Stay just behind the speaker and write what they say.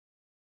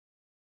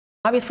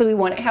Obviously, we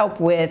want to help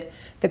with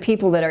the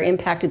people that are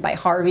impacted by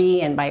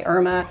Harvey and by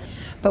Irma,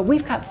 but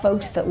we've got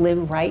folks that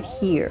live right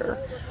here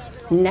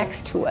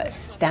next to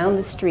us, down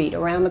the street,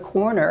 around the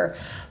corner,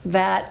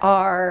 that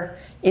are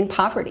in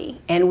poverty,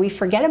 and we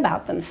forget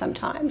about them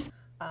sometimes.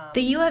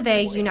 The U of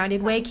A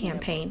United Way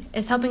campaign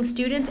is helping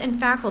students and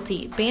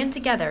faculty band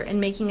together in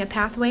making a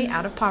pathway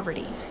out of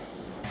poverty.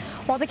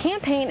 While the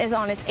campaign is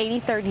on its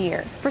 83rd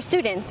year, for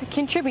students,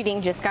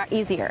 contributing just got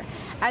easier.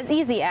 As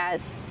easy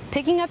as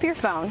picking up your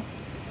phone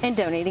and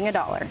donating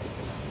 $1.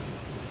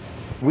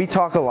 We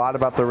talk a lot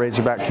about the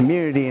Razorback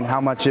community and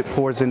how much it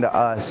pours into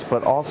us,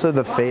 but also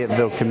the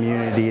Fayetteville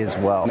community as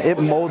well. It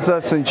molds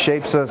us and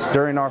shapes us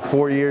during our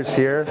 4 years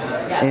here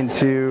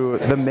into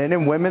the men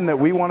and women that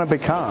we want to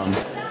become.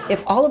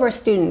 If all of our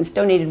students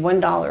donated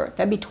 $1,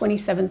 that'd be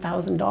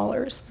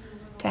 $27,000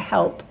 to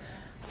help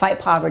fight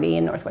poverty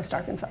in Northwest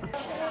Arkansas.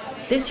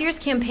 This year's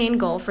campaign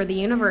goal for the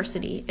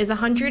university is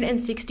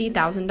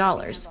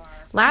 $160,000.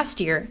 Last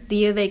year, the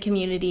U of A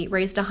community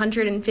raised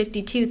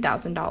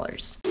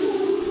 $152,000.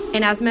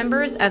 And as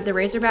members of the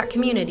Razorback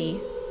community,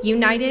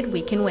 united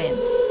we can win.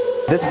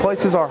 This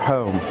place is our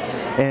home,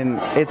 and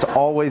it's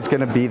always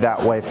going to be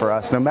that way for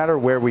us, no matter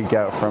where we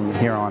go from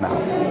here on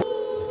out.